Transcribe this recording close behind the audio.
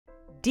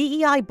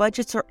DEI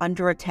budgets are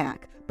under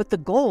attack, but the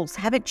goals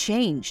haven't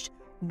changed.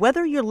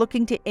 Whether you're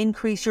looking to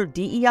increase your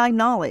DEI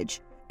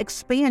knowledge,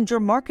 expand your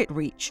market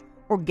reach,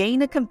 or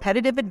gain a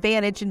competitive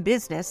advantage in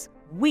business,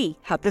 we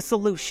have the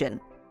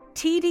solution.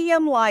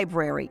 TDM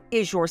Library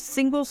is your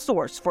single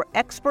source for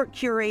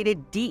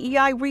expert-curated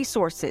DEI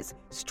resources,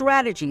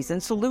 strategies,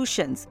 and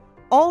solutions,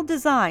 all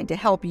designed to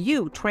help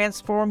you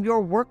transform your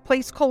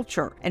workplace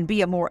culture and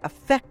be a more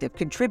effective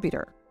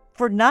contributor.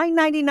 For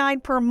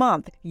 $9.99 per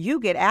month, you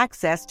get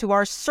access to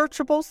our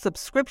searchable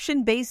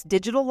subscription-based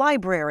digital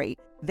library.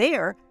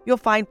 There, you'll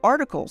find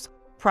articles,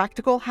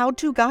 practical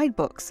how-to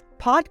guidebooks,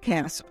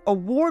 podcasts,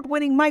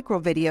 award-winning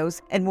microvideos,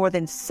 and more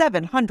than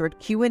 700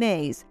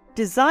 Q&As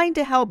designed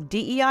to help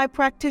DEI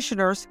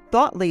practitioners,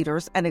 thought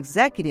leaders, and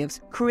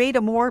executives create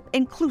a more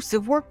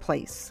inclusive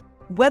workplace.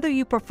 Whether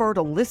you prefer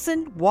to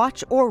listen,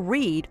 watch, or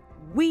read,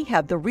 we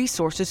have the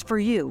resources for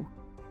you.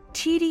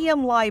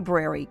 TDM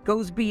Library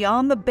goes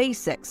beyond the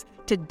basics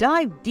to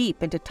dive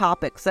deep into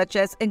topics such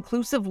as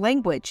inclusive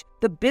language,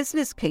 the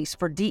business case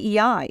for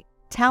DEI,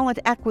 talent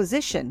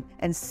acquisition,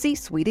 and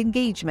C-suite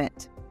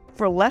engagement.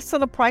 For less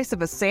than the price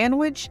of a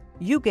sandwich,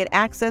 you get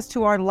access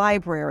to our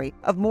library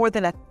of more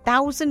than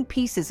 1,000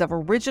 pieces of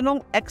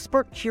original,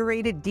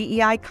 expert-curated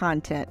DEI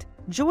content.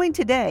 Join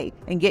today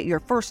and get your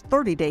first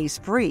 30 days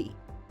free.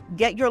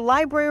 Get your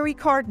library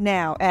card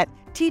now at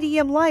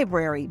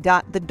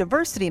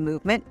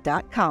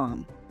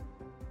tdmlibrary.thediversitymovement.com.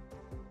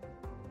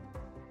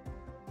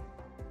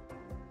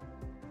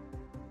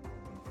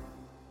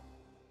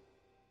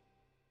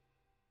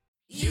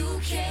 You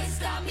can't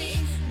stop me,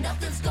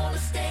 nothing's gonna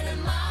stand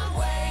in my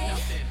way.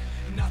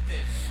 Nothing.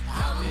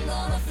 I'm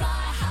gonna fly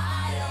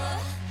higher.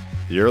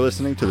 You're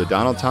listening to the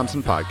Donald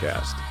Thompson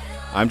Podcast.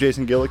 I'm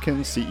Jason Gillikin,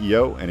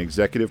 CEO and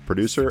executive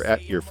producer at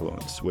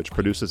Earfluence, which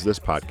produces this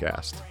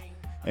podcast.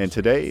 And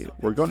today,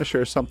 we're going to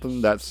share something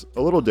that's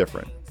a little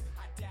different.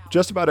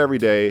 Just about every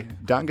day,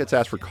 Don gets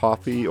asked for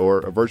coffee or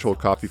a virtual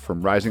coffee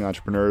from rising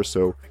entrepreneurs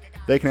so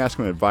they can ask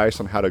him advice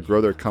on how to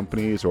grow their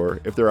companies or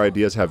if their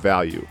ideas have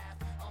value.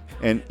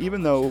 And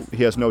even though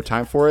he has no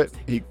time for it,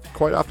 he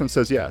quite often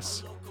says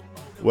yes.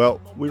 Well,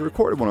 we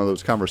recorded one of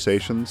those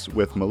conversations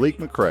with Malik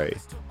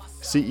McCray,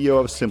 CEO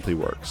of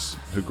Simpliworks,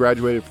 who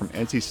graduated from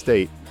NC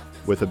State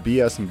with a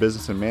BS in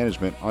Business and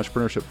Management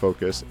entrepreneurship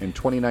focus in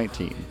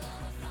 2019.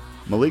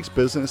 Malik's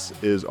business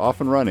is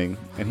off and running,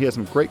 and he has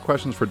some great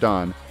questions for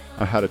Don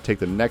on how to take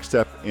the next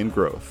step in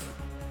growth.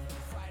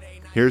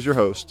 Here's your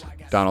host,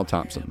 Donald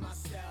Thompson.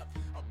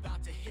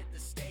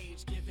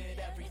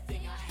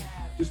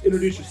 Just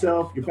introduce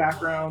yourself, your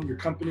background, your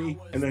company,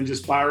 and then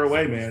just fire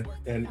away, man.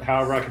 And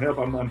however I can help,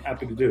 I'm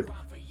happy to do.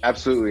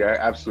 Absolutely.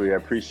 I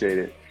appreciate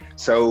it.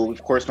 So,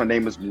 of course, my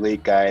name is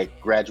Malik. I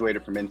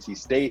graduated from NC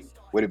State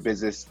with a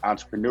business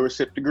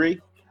entrepreneurship degree.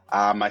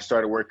 I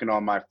started working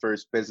on my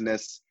first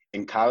business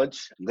in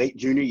college, late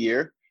junior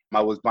year. I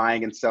was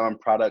buying and selling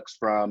products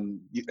from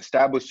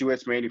established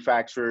U.S.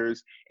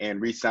 manufacturers and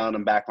reselling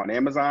them back on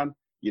Amazon.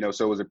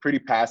 So it was a pretty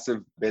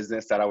passive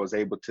business that I was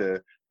able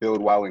to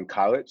build while in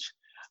college.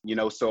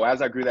 So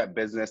as I grew that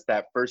business,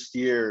 that first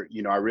year,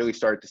 I really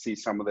started to see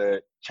some of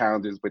the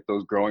challenges with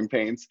those growing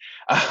pains.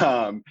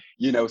 So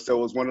it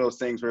was one of those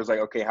things where it's like,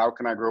 okay, how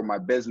can I grow my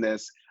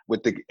business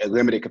with the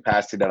limited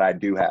capacity that I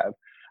do have?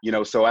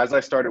 So as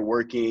I started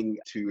working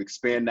to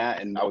expand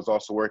that, and I was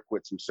also working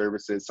with some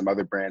services, some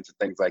other brands and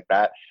things like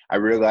that, I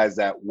realized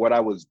that what I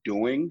was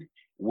doing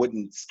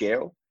wouldn't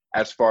scale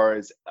as far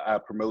as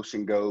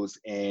promotion goes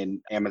in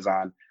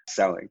Amazon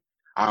selling.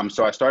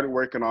 So I started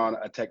working on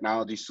a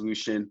technology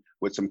solution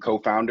with some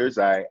co-founders.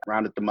 I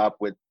rounded them up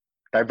with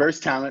diverse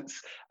talents,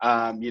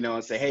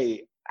 and say,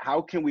 hey,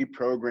 how can we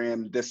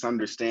program this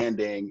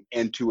understanding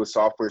into a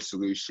software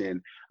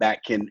solution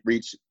that can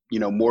reach,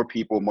 more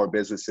people, more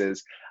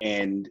businesses,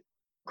 and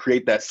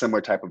create that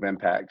similar type of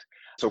impact?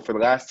 So for the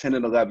last 10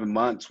 and 11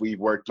 months, we've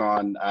worked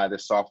on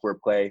this software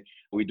play.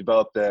 We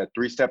developed a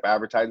 3-step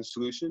advertising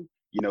solution.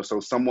 So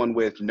someone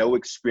with no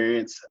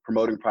experience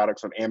promoting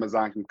products on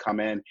Amazon can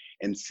come in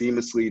and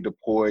seamlessly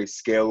deploy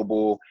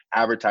scalable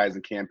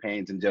advertising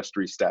campaigns in just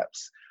 3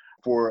 steps.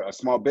 For a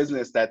small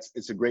business,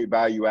 it's a great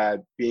value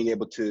add, being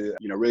able to,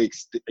 really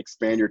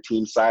expand your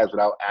team size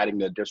without adding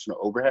the additional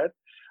overhead.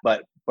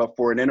 But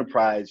for an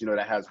enterprise,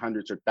 that has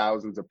hundreds or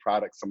thousands of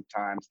products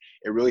sometimes,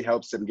 it really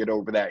helps them get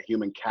over that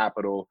human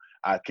capital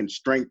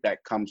constraint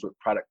that comes with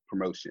product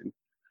promotion.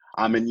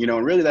 And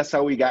really that's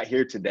how we got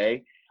here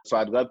today. So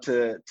I'd love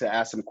to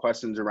ask some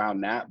questions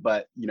around that,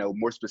 but,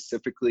 more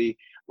specifically,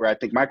 where I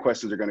think my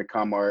questions are going to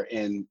come are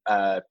in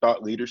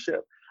thought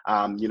leadership.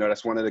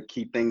 That's one of the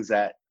key things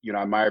that, I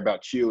admire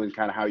about you and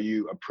kind of how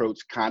you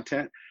approach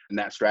content and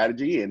that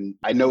strategy. And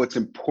I know it's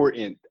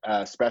important,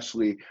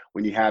 especially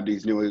when you have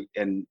these new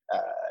and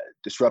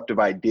disruptive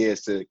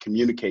ideas, to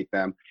communicate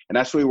them. And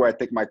that's really where I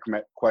think my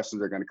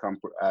questions are going to come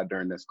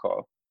during this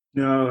call.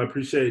 No, I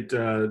appreciate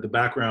the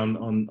background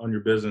on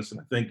your business. And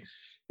I think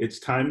it's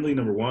timely,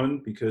 number one,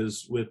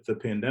 because with the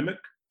pandemic,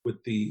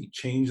 with the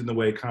change in the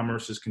way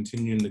commerce is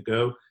continuing to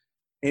go,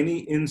 any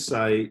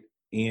insight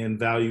and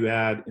value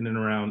add in and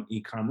around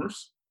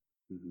e-commerce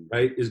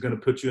right, is going to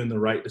put you in the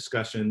right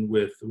discussion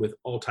with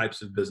all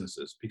types of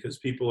businesses, because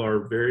people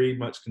are very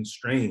much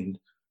constrained,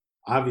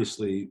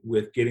 obviously,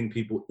 with getting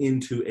people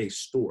into a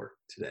store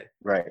today.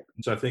 Right.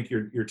 So I think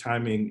your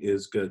timing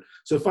is good.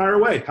 So fire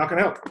away. How can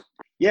I help?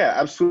 Yeah,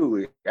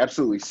 absolutely.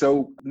 Absolutely.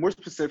 So more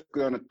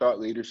specifically on the thought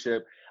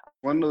leadership,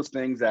 one of those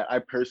things that I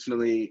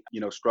personally,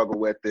 struggle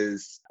with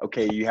is,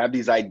 okay, you have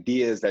these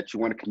ideas that you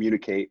want to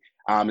communicate.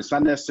 It's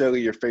not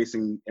necessarily you're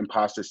facing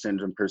imposter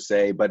syndrome per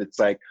se, but it's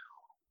like,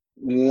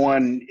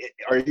 one,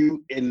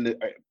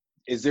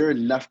 is there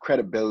enough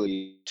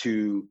credibility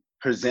to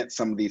present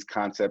some of these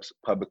concepts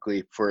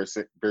publicly, for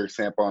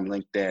example, on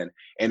LinkedIn?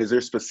 And is there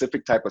a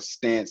specific type of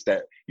stance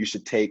that you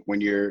should take when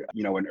you're,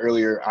 an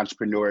earlier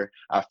entrepreneur,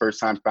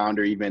 first-time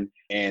founder even?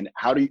 And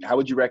how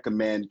would you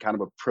recommend kind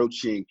of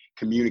approaching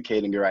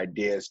communicating your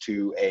ideas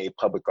to a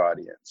public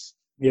audience?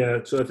 Yeah,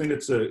 so I think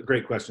it's a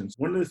great question.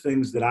 One of the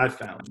things that I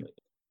found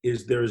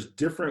is there's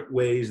different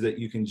ways that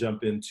you can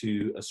jump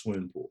into a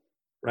swimming pool,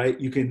 right?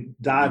 You can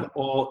dive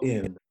all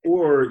in,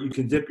 or you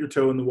can dip your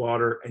toe in the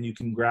water and you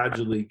can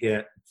gradually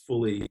get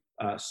fully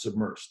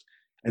submersed.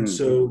 And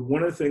so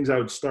one of the things I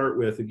would start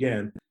with,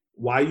 again,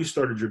 why you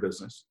started your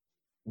business,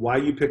 why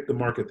you picked the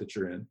market that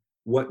you're in,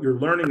 what you're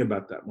learning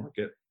about that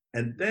market,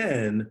 and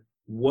then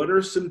what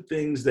are some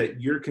things that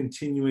you're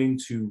continuing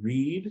to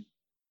read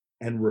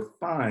and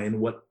refine?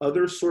 What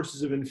other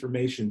sources of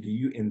information do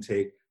you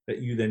intake that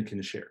you then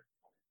can share?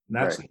 And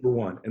that's number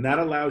one. And that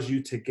allows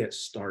you to get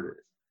started.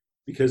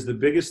 Because the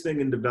biggest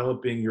thing in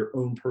developing your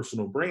own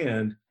personal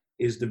brand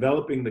is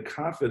developing the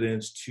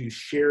confidence to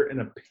share an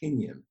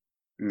opinion,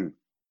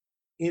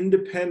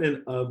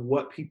 independent of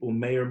what people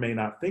may or may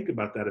not think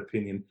about that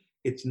opinion.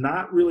 It's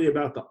not really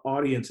about the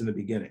audience in the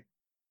beginning.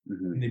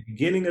 In the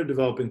beginning of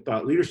developing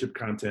thought leadership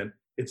content,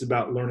 it's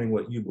about learning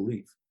what you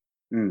believe.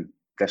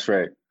 That's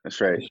right. That's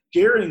right. The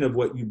sharing of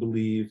what you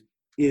believe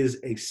is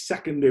a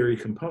secondary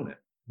component.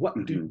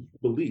 What do you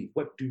believe?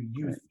 What do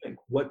you think?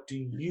 What do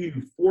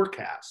you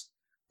forecast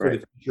for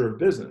the future of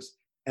business?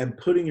 And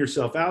putting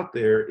yourself out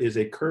there is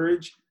a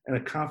courage and a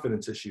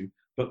confidence issue.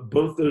 But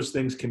both those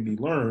things can be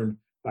learned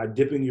by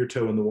dipping your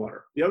toe in the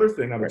water. The other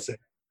thing I would say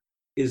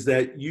is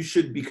that you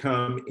should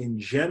become, in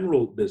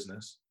general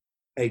business,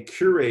 a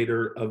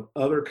curator of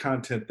other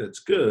content that's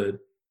good,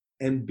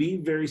 and be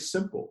very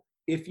simple.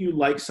 If you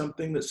like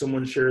something that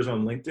someone shares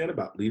on LinkedIn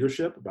about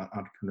leadership, about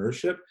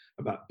entrepreneurship,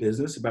 about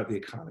business, about the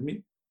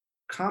economy,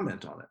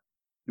 comment on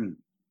it,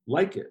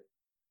 like it,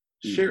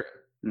 share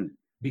it.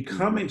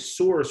 Become a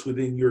source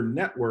within your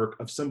network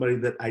of somebody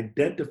that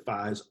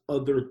identifies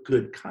other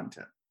good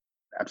content.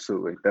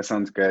 Absolutely. That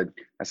sounds good.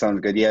 That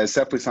sounds good. Yeah, it's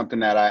definitely something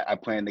that I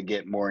plan to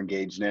get more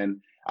engaged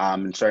in,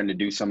 and starting to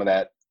do some of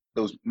that,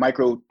 those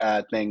micro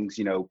things,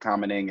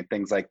 commenting and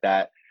things like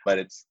that. But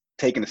it's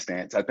taking a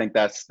stance. I think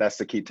that's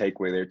the key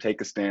takeaway there. Take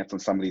a stance on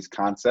some of these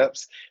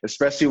concepts,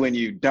 especially when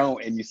you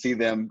don't and you see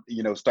them,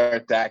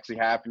 start to actually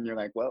happen. You're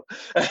like, well,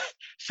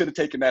 should have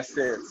taken that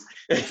stance.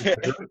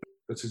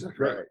 That's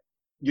exactly right.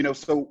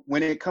 So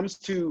when it comes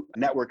to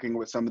networking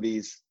with some of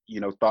these,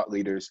 thought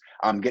leaders,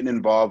 getting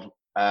involved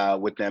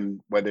with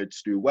them, whether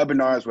it's through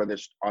webinars, whether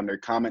it's on their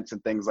comments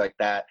and things like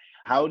that,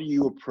 how do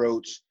you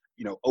approach,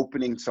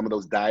 opening some of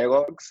those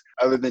dialogues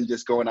other than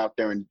just going out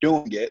there and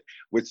doing it,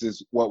 which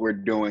is what we're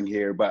doing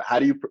here? But how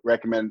do you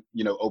recommend,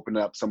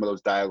 opening up some of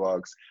those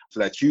dialogues so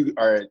that you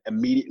are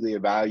immediately a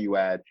value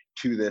add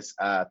to this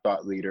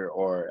thought leader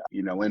or,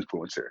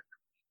 influencer?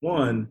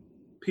 One,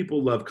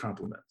 people love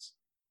compliments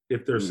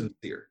if they're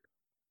sincere.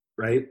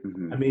 Right?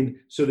 I mean,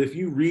 so if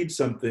you read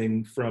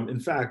something from, in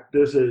fact,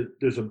 there's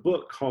a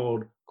book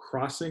called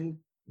Crossing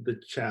the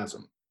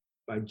Chasm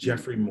by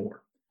Jeffrey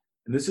Moore.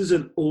 And this is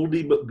an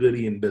oldie but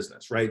goodie in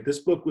business, right? This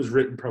book was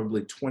written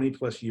probably 20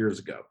 plus years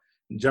ago.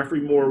 And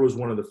Jeffrey Moore was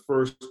one of the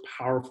first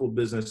powerful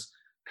business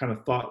kind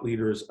of thought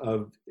leaders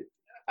of,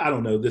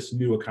 this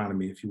new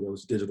economy, if you will,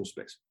 this digital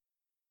space.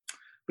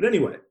 But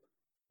anyway,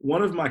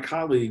 one of my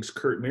colleagues,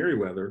 Kurt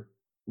Merriweather,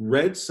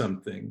 read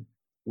something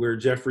where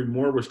Jeffrey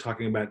Moore was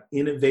talking about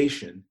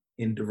innovation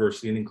in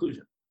diversity and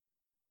inclusion.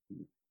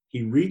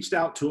 He reached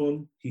out to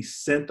him. He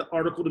sent the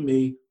article to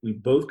me. We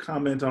both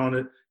comment on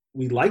it.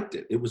 We liked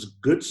it. It was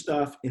good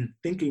stuff in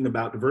thinking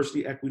about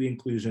diversity, equity,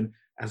 inclusion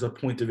as a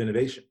point of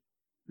innovation.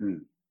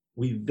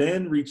 We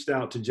then reached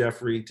out to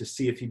Jeffrey to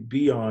see if he'd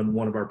be on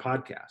one of our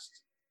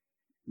podcasts.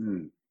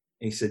 And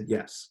he said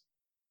yes.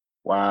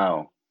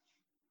 Wow.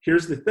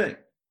 Here's the thing.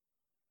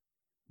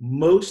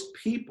 Most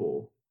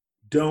people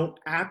don't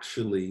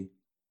actually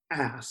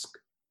ask.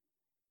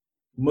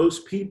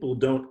 Most people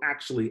don't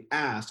actually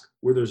ask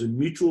where there's a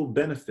mutual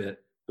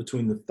benefit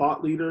between the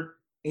thought leader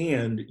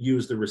and you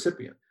as the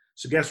recipient.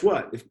 So guess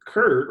what? If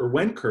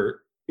when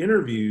Kurt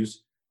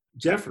interviews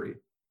Jeffrey,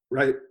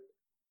 right,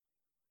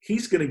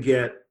 he's going to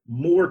get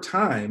more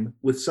time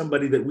with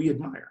somebody that we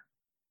admire.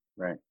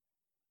 Right.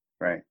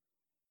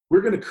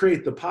 We're going to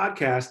create the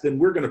podcast, then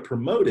we're going to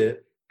promote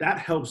it. That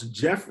helps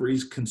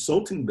Jeffrey's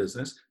consulting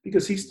business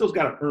because he's still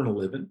got to earn a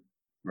living.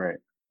 Right?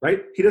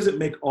 He doesn't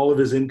make all of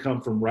his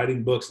income from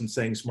writing books and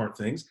saying smart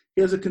things.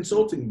 He has a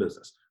consulting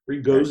business. where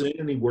he goes in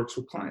and he works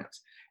with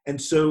clients. And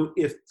so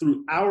if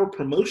through our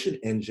promotion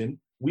engine,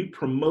 we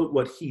promote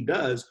what he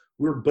does,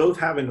 we're both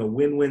having a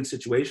win-win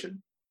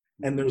situation,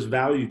 and there's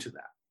value to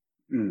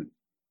that.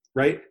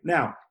 Right?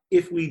 Now,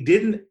 if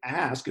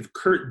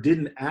Kurt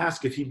didn't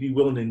ask if he'd be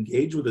willing to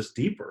engage with us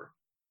deeper,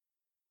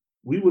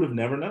 we would have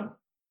never known.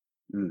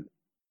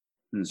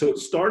 So it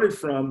started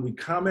from, we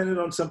commented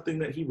on something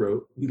that he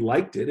wrote. We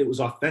liked it. It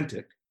was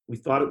authentic. We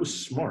thought it was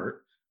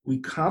smart. We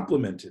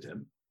complimented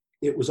him.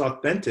 It was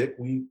authentic.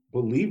 We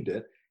believed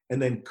it.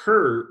 And then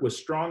Kurt was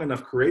strong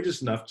enough,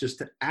 courageous enough just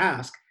to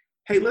ask,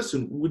 hey,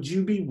 listen, would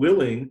you be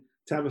willing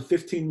to have a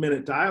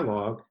 15-minute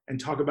dialogue and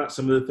talk about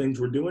some of the things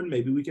we're doing?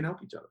 Maybe we can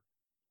help each other.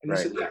 And he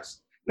said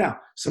yes. Now,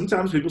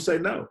 sometimes people say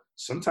no.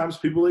 Sometimes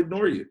people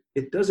ignore you.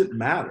 It doesn't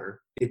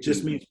matter. It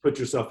just means put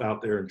yourself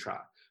out there and try.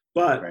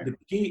 But the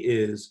key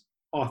is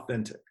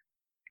authentic,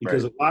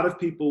 because a lot of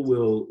people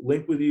will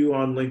link with you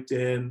on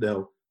LinkedIn.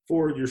 They'll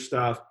forward your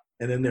stuff,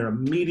 and then they're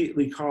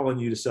immediately calling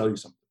you to sell you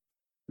something.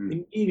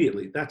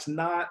 Immediately. That's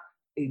not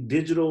a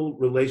digital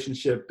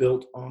relationship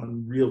built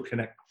on real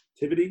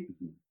connectivity.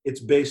 It's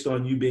based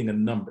on you being a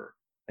number,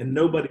 and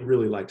nobody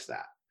really likes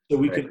that. So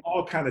we can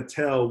all kind of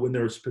tell when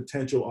there's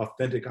potential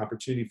authentic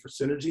opportunity for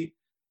synergy.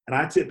 And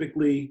I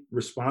typically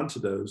respond to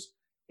those.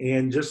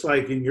 And just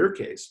like in your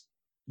case,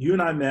 you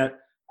and I met,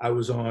 I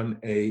was on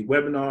a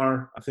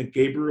webinar, I think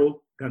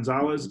Gabriel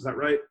Gonzalez, is that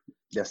right?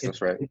 Yes,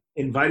 that's right.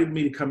 Invited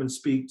me to come and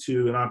speak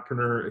to an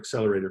entrepreneur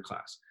accelerator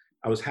class.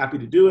 I was happy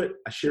to do it.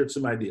 I shared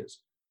some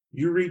ideas.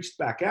 You reached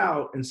back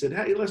out and said,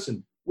 hey,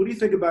 listen, what do you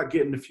think about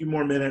getting a few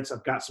more minutes?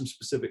 I've got some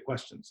specific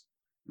questions.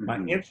 My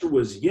answer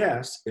was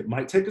yes. It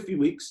might take a few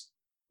weeks,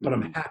 but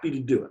I'm happy to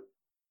do it.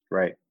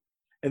 Right.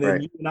 And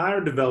then you and I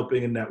are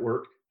developing a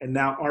network, and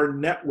now our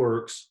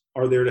networks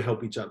are there to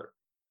help each other.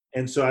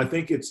 And so I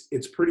think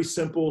it's pretty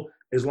simple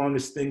as long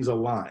as things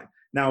align.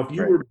 Now, if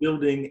you were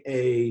building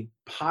a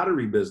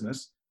pottery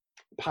business,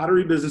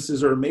 pottery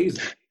businesses are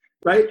amazing,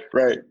 right?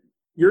 Right.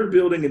 You're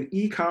building an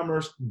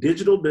e-commerce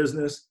digital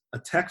business, a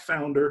tech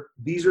founder.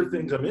 These are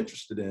things I'm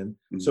interested in.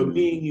 So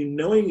me and you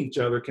knowing each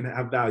other can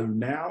have value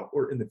now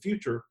or in the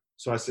future.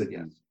 So I said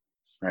yes.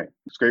 Right.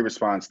 It's a great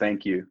response.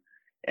 Thank you.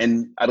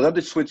 And I'd love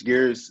to switch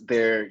gears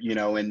there,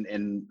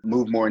 and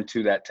move more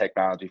into that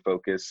technology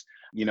focus.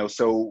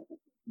 So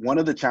one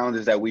of the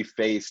challenges that we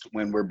faced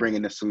when we're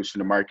bringing the solution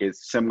to market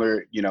is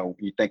similar,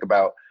 you think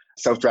about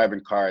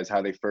self-driving cars,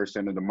 how they first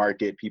entered the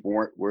market. People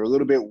were a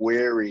little bit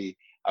wary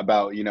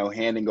about,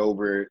 handing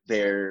over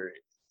their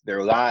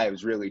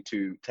lives really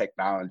to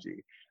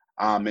technology.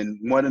 And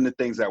one of the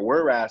things that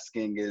we're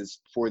asking is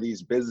for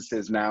these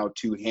businesses now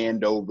to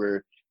hand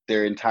over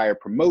their entire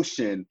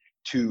promotion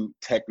to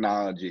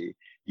technology,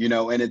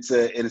 and it's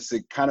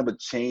a kind of a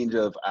change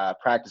of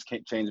practice,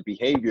 change of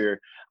behavior,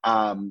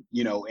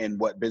 in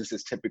what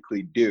businesses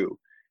typically do.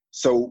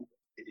 So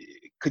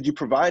could you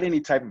provide any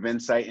type of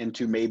insight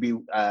into maybe,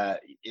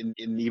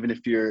 even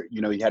if you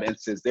had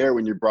instances there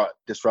when you brought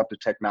disruptive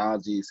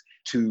technologies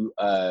to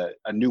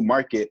a new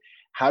market,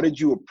 how did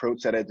you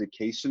approach that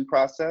education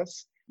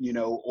process?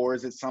 Or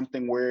is it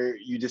something where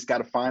you just got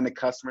to find the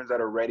customers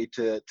that are ready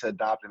to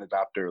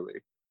adopt early?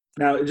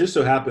 Now, it just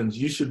so happens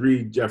you should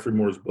read Jeffrey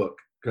Moore's book,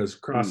 because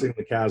Crossing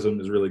the Chasm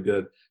is really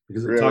good,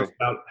 because it talks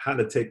about how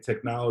to take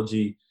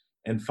technology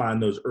and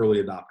find those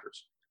early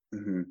adopters.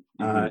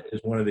 Is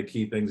one of the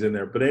key things in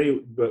there.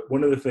 But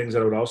one of the things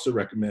that I would also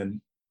recommend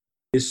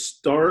is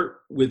start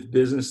with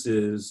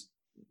businesses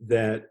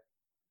that,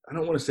 I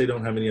don't want to say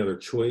don't have any other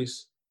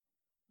choice,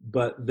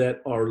 but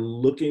that are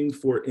looking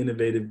for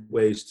innovative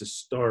ways to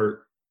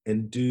start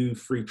and do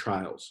free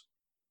trials,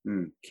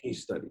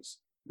 case studies.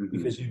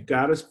 Because you've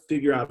got to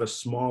figure out a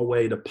small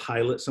way to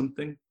pilot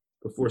something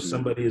before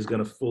somebody is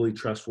going to fully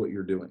trust what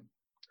you're doing.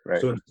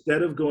 Right. So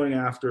instead of going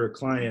after a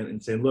client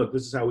and saying, look,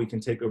 this is how we can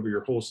take over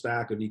your whole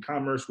stack of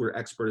e-commerce. We're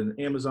expert in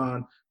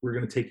Amazon. We're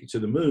going to take you to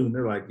the moon.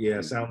 They're like,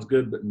 yeah, sounds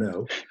good, but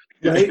no.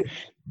 Right?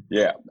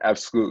 Yeah,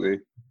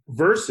 absolutely.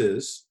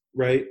 Versus,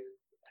 right,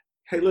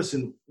 hey,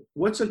 listen,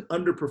 what's an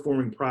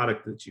underperforming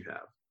product that you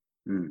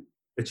have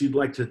that you'd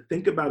like to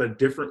think about a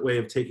different way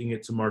of taking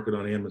it to market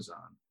on Amazon?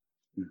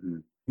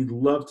 We'd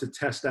love to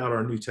test out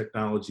our new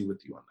technology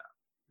with you on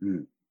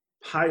that.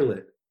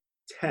 Pilot,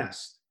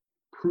 test,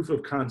 proof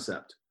of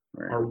concept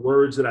are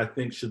words that I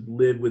think should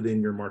live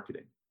within your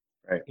marketing.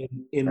 Right.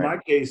 In my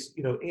case,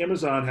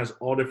 Amazon has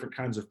all different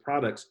kinds of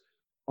products.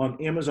 On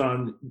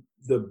Amazon,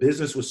 the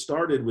business was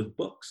started with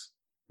books,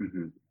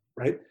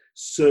 right?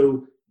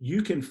 So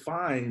you can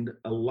find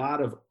a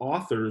lot of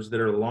authors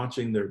that are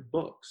launching their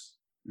books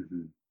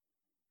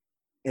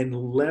and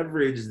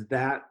leverage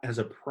that as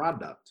a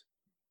product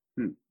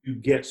to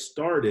get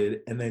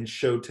started, and then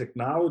show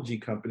technology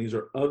companies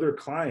or other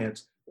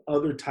clients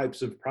other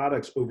types of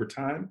products over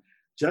time.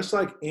 Just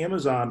like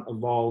Amazon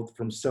evolved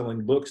from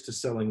selling books to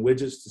selling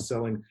widgets to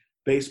selling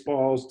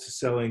baseballs to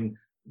selling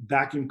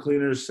vacuum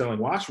cleaners, selling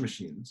washing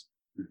machines.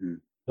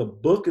 The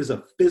book is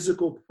a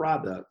physical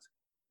product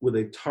with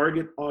a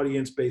target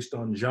audience based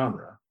on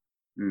genre.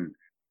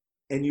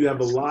 and you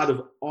have a lot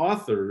of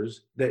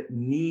authors that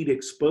need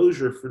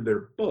exposure for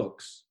their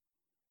books,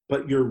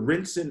 but you're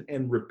rinsing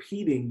and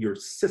repeating your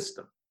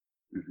system.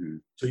 Mm-hmm.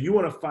 So you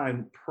want to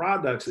find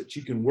products that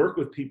you can work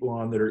with people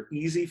on that are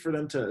easy for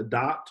them to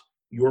adopt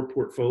your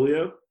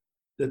portfolio,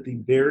 that the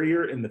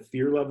barrier and the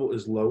fear level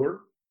is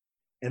lower,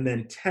 and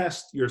then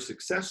test your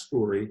success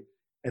story,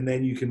 and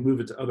then you can move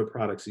it to other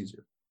products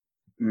easier.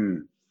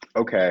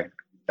 Okay.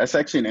 That's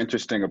actually an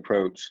interesting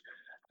approach.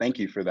 Thank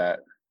you for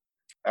that.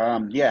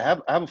 Yeah,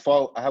 I have a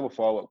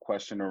follow-up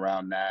question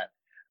around that.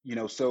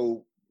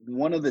 So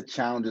one of the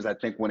challenges I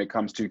think when it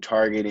comes to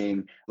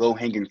targeting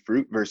low-hanging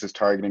fruit versus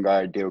targeting our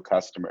ideal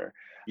customer,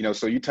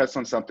 so you touched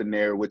on something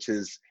there, which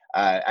is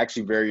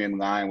actually very in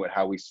line with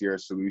how we see our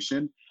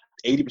solution.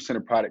 80%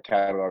 of product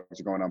catalogs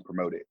are going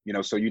unpromoted.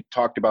 So you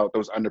talked about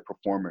those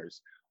underperformers.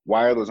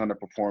 Why are those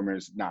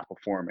underperformers not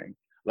performing?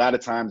 A lot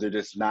of times they're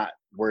just not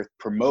worth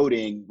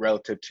promoting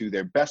relative to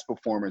their best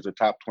performers or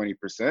top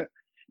 20%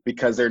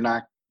 because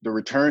the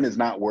return is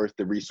not worth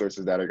the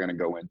resources that are going to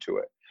go into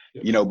it.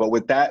 Yep. But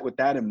with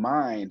that in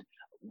mind,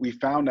 we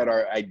found that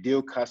our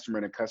ideal customer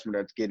and a customer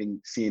that's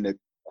seeing the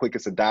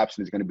quickest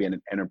adoption is going to be at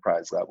an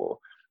enterprise level.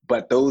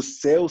 But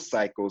those sales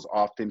cycles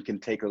often can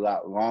take a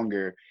lot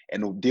longer,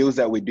 and the deals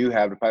that we do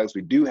have, the pilots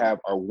we do have,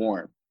 are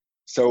warm.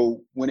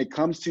 So when it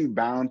comes to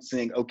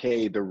balancing,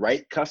 the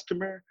right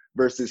customer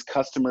versus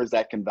customers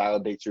that can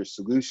validate your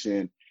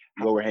solution,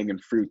 lower hanging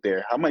fruit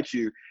there, how might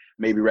you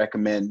maybe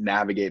recommend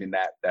navigating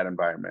that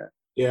environment?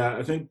 Yeah,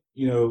 I think,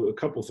 a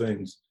couple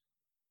things.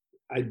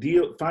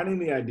 Finding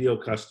the ideal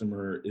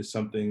customer is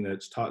something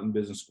that's taught in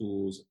business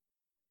schools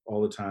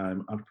all the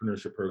time,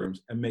 entrepreneurship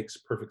programs, and makes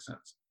perfect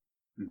sense.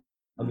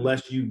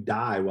 Unless you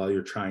die while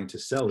you're trying to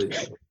sell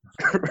it.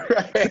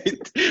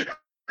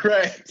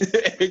 Right.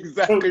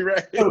 Exactly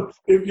right. So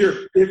if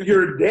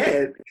you're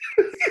dead,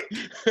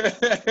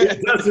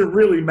 it doesn't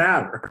really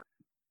matter.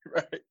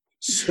 Right.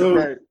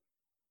 So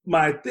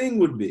my thing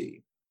would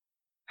be,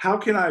 how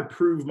can I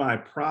prove my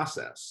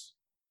process?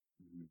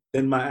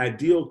 Then my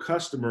ideal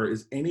customer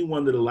is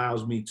anyone that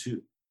allows me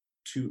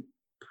to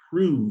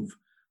prove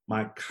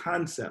my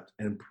concept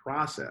and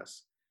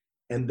process,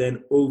 and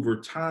then over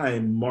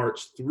time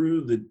march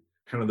through the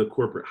kind of the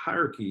corporate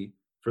hierarchy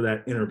for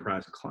that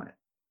enterprise client.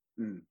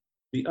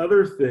 The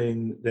other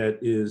thing that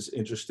is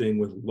interesting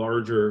with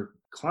larger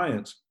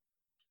clients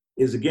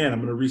is, again, I'm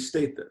going to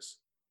restate this.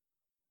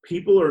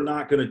 People are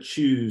not going to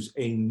choose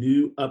a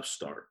new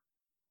upstart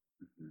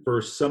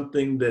for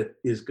something that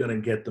is going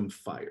to get them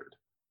fired.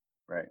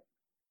 Right.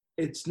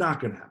 It's not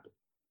going to happen.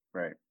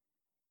 Right.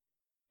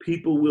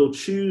 People will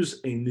choose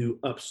a new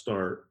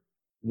upstart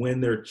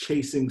when they're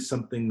chasing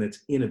something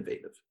that's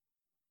innovative.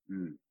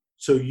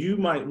 So you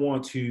might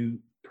want to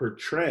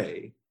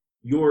portray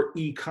your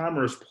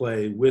e-commerce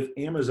play with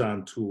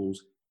Amazon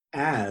tools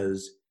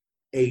as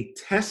a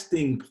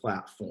testing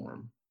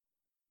platform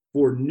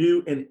for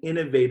new and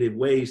innovative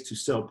ways to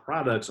sell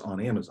products on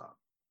Amazon.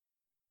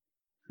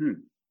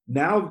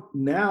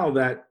 Now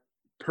that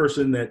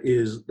person that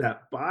is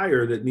that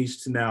buyer that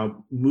needs to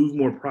now move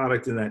more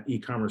product in that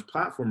e-commerce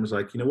platform is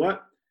like, you know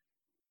what?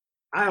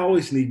 I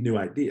always need new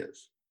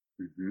ideas.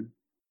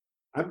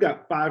 I've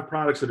got 5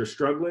 products that are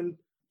struggling,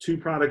 2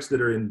 products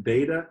that are in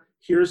beta.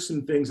 Here's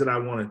some things that I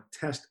want to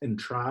test and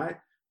try.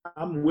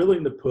 I'm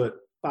willing to put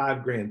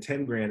 $5,000,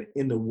 $10,000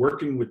 into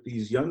working with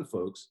these young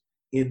folks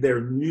in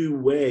their new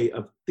way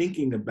of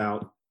thinking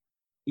about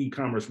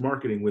e-commerce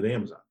marketing with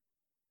Amazon.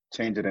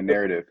 Changing the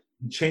narrative.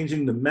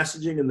 Changing the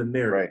messaging and the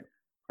narrative.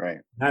 Right.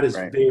 That is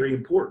very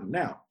important.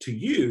 Now, to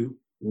you,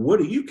 what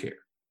do you care?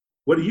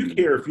 What do you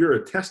care if you're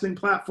a testing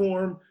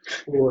platform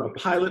or a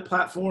pilot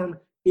platform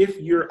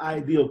if your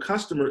ideal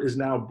customer is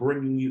now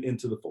bringing you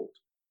into the fold?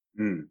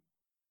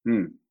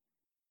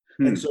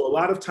 And so a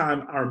lot of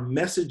time, our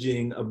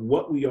messaging of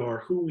what we are,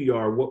 who we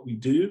are, what we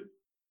do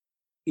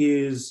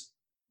is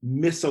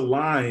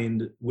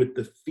misaligned with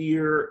the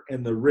fear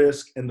and the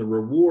risk and the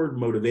reward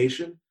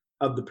motivation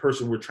of the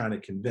person we're trying to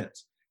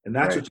convince. And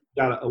that's what you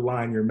got to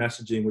align your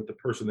messaging with the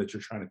person that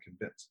you're trying to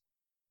convince.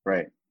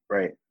 Right.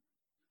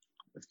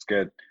 That's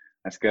good.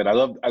 I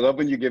love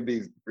when you give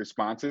these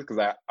responses,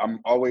 because I'm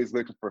always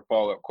looking for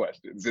follow-up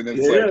questions, and it's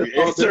you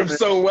answer them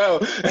so well.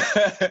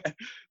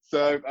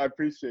 So I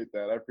appreciate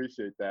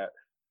that.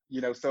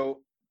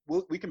 So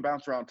we can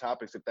bounce around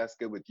topics if that's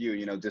good with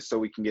you. Just so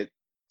we can get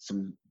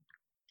some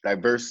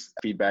diverse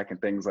feedback and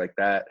things like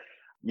that.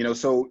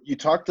 So you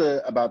talked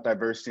about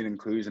diversity and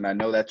inclusion. I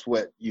know that's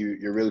what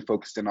you're really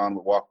focused in on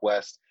with Walk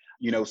West.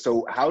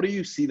 So how do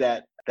you see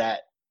that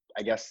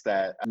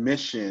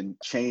mission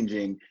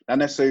changing, not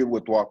necessarily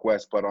with Walk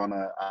West, but on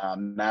a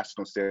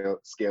national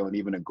scale and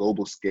even a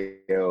global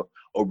scale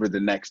over the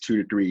next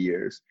 2 to 3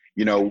 years?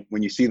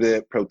 When you see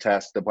the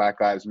protests, the Black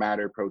Lives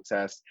Matter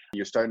protests,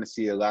 you're starting to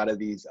see a lot of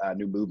these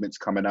new movements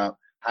coming up.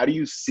 How do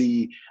you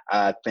see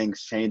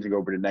things changing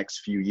over the next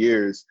few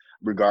years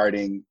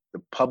regarding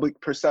the public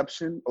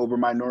perception over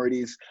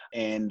minorities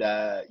and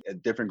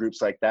different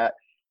groups like that?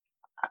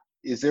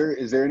 Is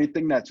there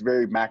anything that's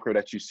very macro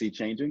that you see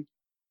changing?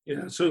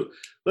 Yeah. So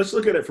let's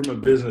look at it from a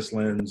business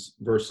lens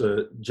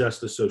versus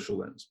just a social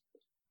lens.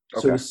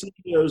 So Okay. the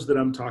CEOs that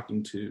I'm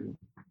talking to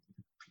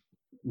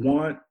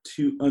want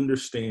to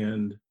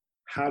understand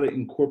how to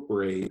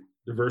incorporate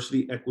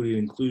diversity, equity, and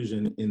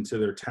inclusion into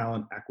their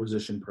talent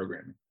acquisition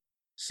programming.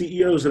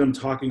 CEOs that I'm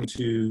talking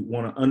to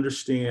want to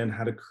understand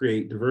how to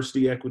create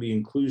diversity, equity,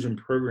 inclusion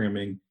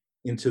programming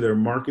into their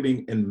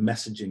marketing and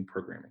messaging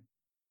programming.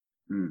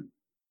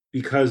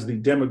 Because the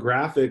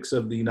demographics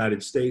of the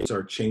United States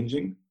are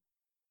changing,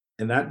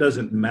 and that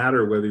doesn't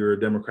matter whether you're a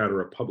Democrat or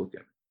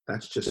Republican.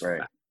 That's just Right.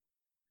 fact.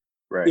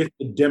 Right. If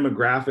the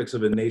demographics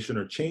of a nation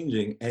are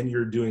changing and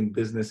you're doing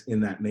business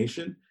in that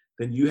nation,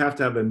 then you have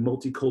to have a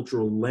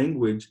multicultural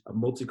language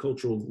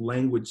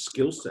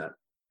skill set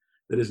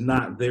that is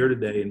not there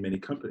today in many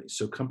companies.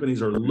 So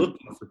companies are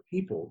looking for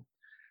people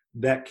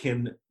that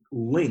can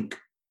link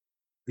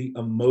the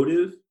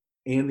emotive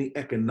and the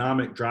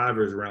economic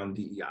drivers around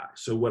DEI.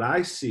 So what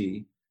I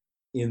see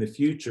in the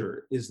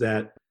future is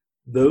that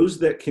those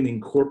that can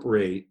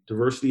incorporate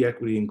diversity,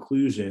 equity,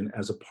 inclusion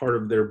as a part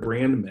of their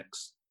brand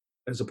mix,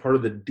 as a part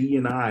of the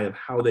D&I of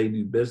how they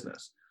do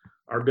business,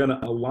 are going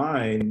to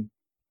align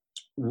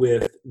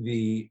with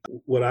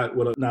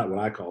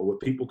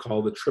what people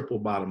call the triple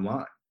bottom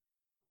line.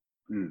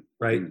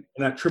 Right? And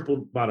that triple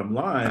bottom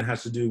line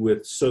has to do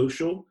with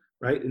social,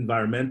 right,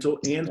 environmental,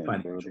 and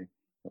financial.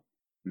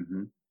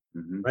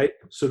 Right?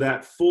 So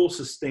that full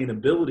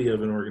sustainability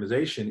of an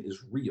organization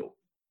is real.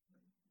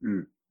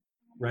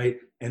 Right?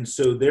 And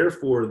so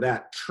therefore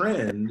that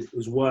trend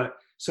is what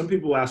some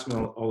people ask me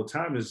all the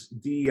time, is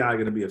DEI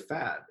going to be a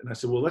fad? And I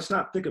said, well, let's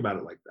not think about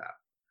it like that.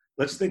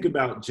 Let's think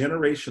about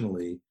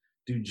generationally,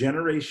 do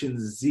Generation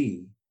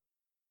Z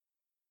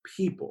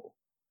people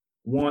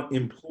want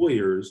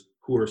employers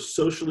who are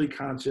socially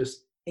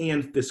conscious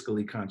and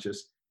fiscally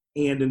conscious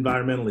and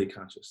environmentally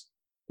conscious?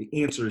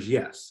 The answer is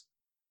yes.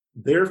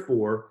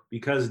 Therefore,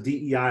 because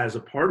DEI is a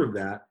part of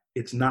that,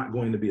 it's not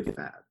going to be a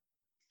fad.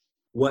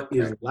 What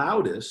is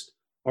loudest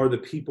are the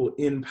people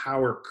in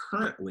power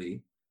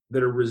currently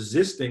that are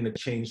resisting a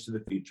change to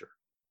the future.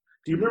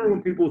 Do you remember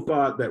when people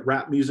thought that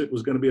rap music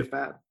was going to be a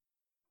fad?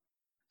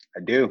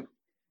 I do.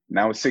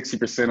 Now it's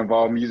 60% of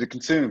all music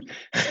consumed.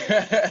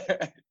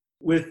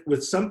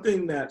 With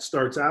something that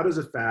starts out as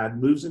a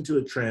fad, moves into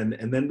a trend,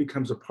 and then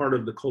becomes a part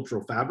of the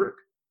cultural fabric,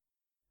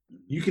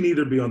 you can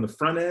either be on the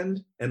front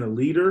end and a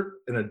leader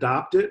and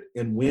adopt it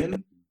and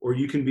win, or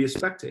you can be a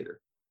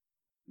spectator.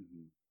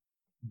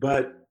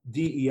 But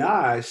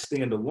DEI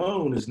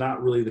standalone is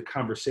not really the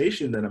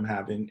conversation that I'm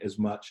having as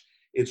much.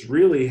 It's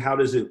really, how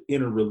does it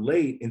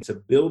interrelate into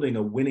building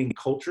a winning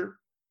culture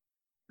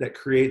that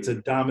creates a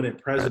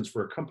dominant presence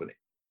for a company?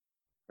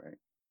 Right.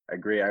 I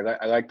agree. I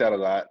like that a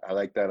lot.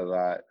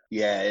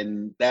 Yeah.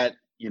 And that,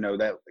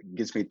 that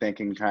gets me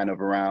thinking kind of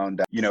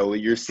around,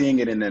 you're seeing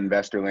it in the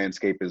investor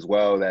landscape as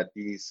well, that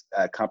these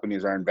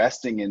companies are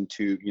investing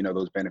into,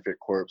 those benefit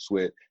corps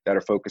that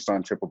are focused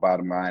on triple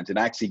bottom lines and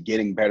actually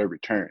getting better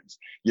returns.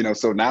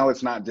 So now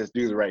it's not just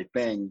do the right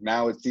thing.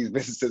 Now it's these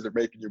businesses are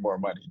making you more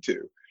money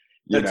too.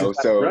 Right.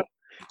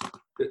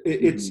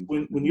 It's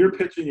when you're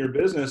pitching your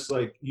business,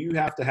 like, you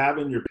have to have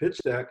in your pitch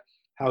deck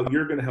how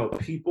you're going to help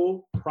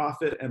people,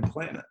 profit, and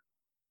planet.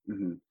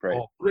 Right.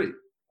 All three.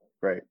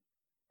 Right.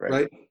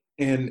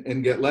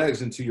 And get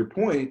legs. And to your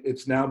point,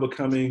 it's now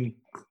becoming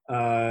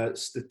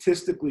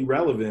statistically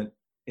relevant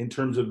in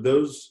terms of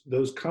those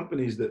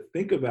companies that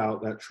think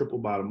about that triple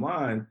bottom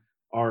line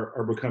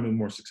are becoming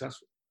more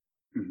successful.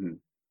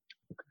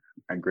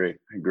 I agree.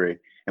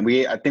 And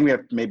I think we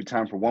have maybe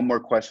time for one more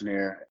question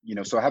here.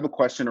 So I have a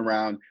question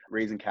around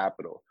raising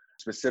capital,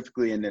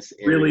 specifically in this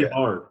area. Really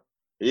hard.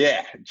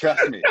 Yeah,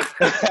 trust me.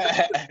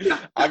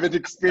 I've been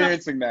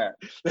experiencing that.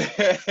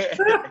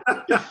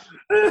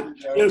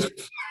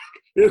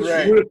 It's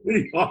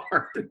really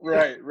hard.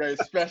 Right.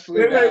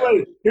 Especially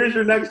wait. Here's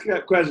your next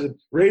question.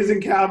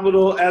 Raising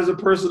capital as a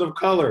person of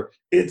color.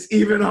 It's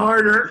even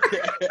harder.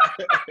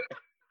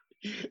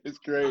 It's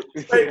great.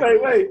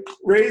 Wait.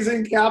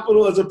 Raising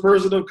capital as a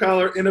person of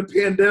color in a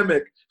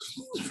pandemic.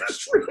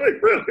 It's really,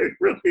 really,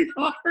 really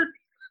hard.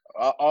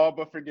 All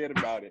but forget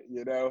about it,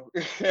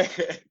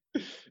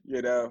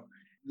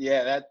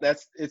 Yeah,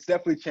 it's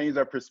definitely changed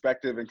our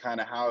perspective and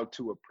kind of how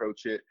to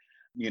approach it,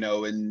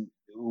 and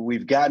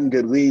we've gotten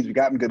good leads,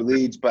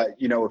 but,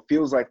 it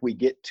feels like we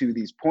get to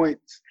these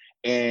points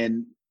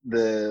and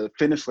the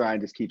finish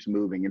line just keeps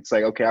moving. It's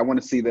like, okay, I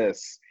want to see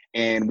this.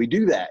 And we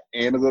do that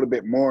and a little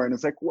bit more. And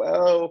it's like,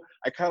 well,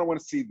 I kind of want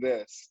to see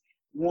this.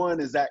 One,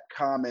 is that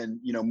common,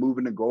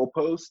 moving the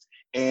goalpost?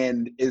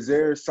 And is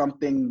there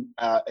something,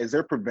 is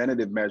there a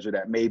preventative measure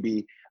that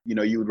maybe,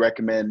 you would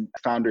recommend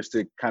founders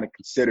to kind of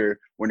consider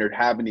when they're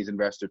having these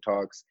investor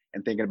talks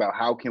and thinking about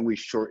how can we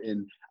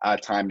shorten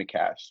time to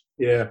cash?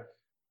 Yeah.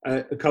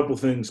 A couple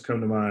things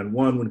come to mind.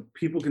 One, when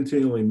people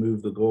continually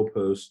move the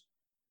goalpost,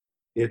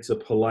 it's a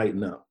polite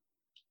no.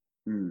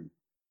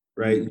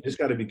 Right? You just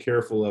got to be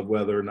careful of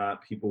whether or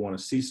not people want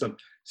to see some.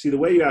 See, the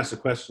way you ask the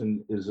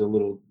question is a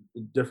little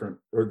different,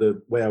 or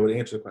the way I would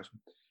answer the question.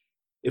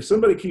 If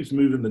somebody keeps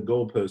moving the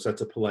goalposts,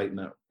 that's a polite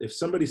no. If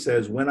somebody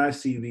says, when I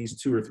see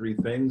these 2 or 3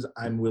 things,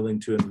 I'm willing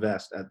to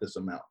invest at this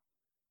amount.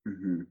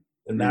 Mm-hmm.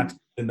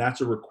 And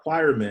that's a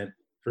requirement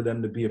for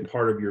them to be a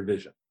part of your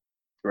vision.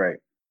 Right.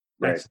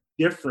 That's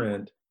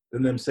different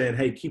than them saying,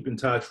 hey, keep in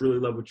touch, really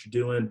love what you're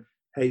doing.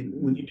 Hey,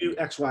 when you do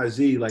X, Y,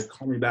 Z, like,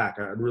 call me back.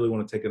 I really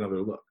want to take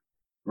another look.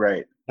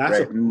 Right. That's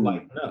a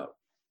polite no.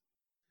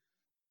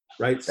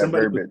 Right?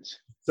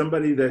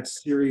 Somebody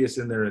that's serious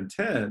in their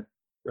intent,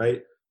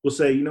 right, will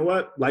say, you know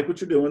what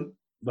you're doing,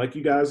 like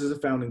you guys as a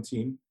founding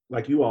team,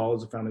 like you all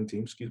as a founding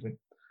team, excuse me.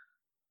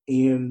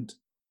 And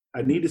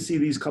I need to see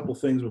these couple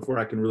things before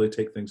I can really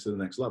take things to the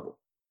next level.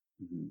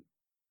 Mm-hmm.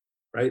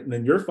 Right? And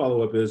then your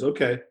follow-up is,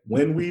 okay,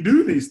 when we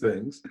do these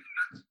things,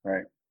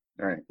 right,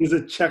 is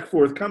a check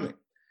forthcoming.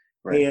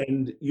 Right.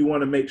 And you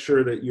want to make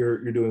sure that you're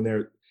doing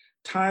their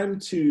time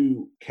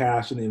to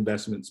cash in the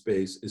investment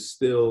space is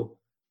still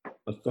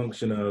a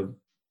function of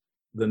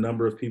the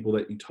number of people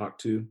that you talk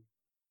to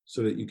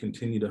so that you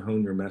continue to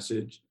hone your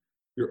message.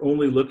 You're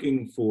only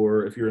looking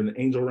for, if you're in the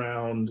angel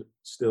round,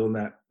 still in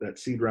that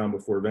seed round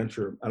before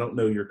venture, I don't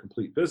know your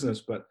complete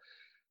business, but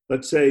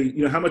let's say,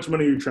 how much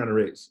money are you trying to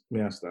raise? Let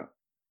me ask that.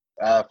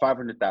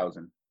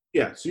 500,000.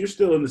 Yeah. So you're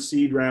still in the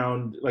seed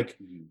round, like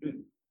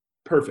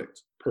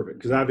perfect.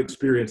 Because I've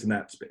experienced in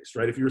that space,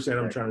 right? If you were saying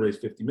I'm trying to raise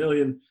 50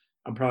 million,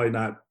 I'm probably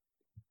not,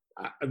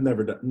 I've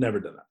never done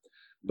that.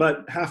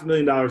 But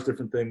 $500,000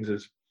 different things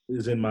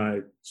is in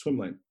my swim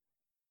lane.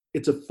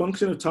 It's a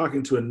function of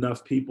talking to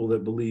enough people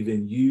that believe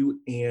in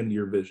you and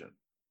your vision,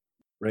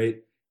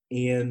 right?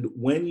 And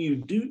when you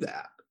do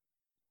that,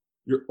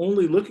 you're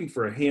only looking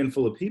for a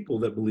handful of people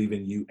that believe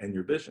in you and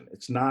your vision.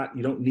 It's not,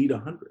 you don't need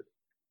 100.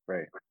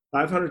 Right.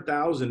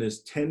 500,000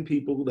 is 10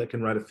 people that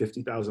can write a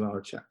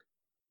 $50,000 check.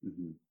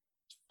 Mm-hmm.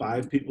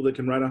 5 people that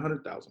can write a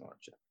 $100,000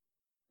 check.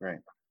 Right.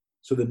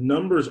 So the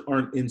numbers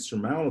aren't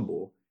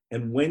insurmountable.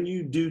 And when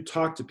you do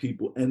talk to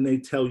people and they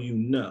tell you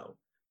no,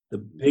 the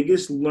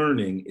biggest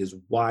learning is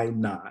why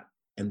not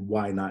and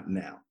why not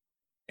now.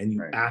 And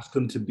you ask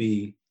them to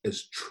be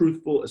as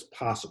truthful as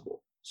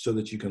possible so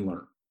that you can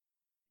learn.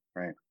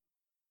 Right.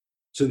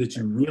 So that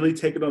you really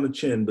take it on the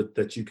chin, but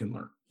that you can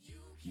learn.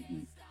 Mm-hmm.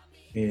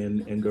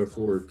 And go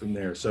forward from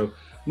there. So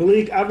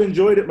Malik, I've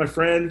enjoyed it, my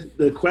friend.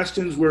 The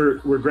questions were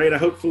great.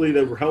 Hopefully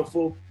they were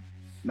helpful.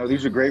 No,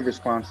 these are great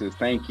responses.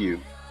 Thank you.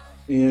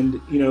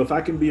 And, if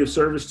I can be of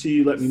service to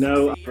you, let me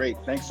know. Great.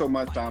 Thanks so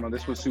much, Donald.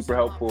 This was super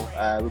helpful.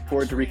 I look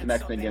forward to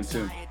reconnecting again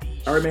soon.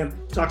 All right, man.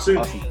 Talk soon.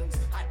 Awesome.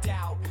 I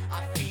doubt,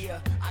 I fear,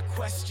 I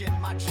question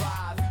my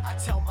drive. I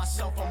tell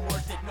myself I'm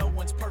worth it. No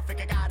one's perfect.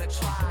 I gotta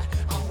try.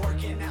 I'm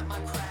working at my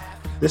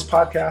craft. This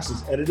podcast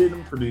is edited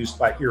and produced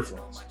by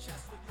Earfluence.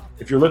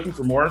 If you're looking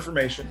for more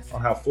information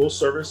on how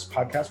full-service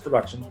podcast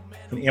production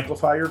can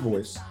amplify your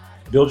voice,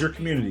 build your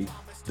community,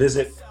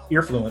 visit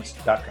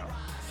earfluence.com.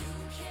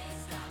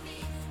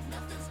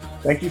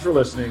 Thank you for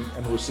listening,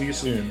 and we'll see you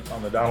soon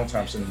on the Donald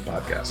Thompson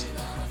Podcast.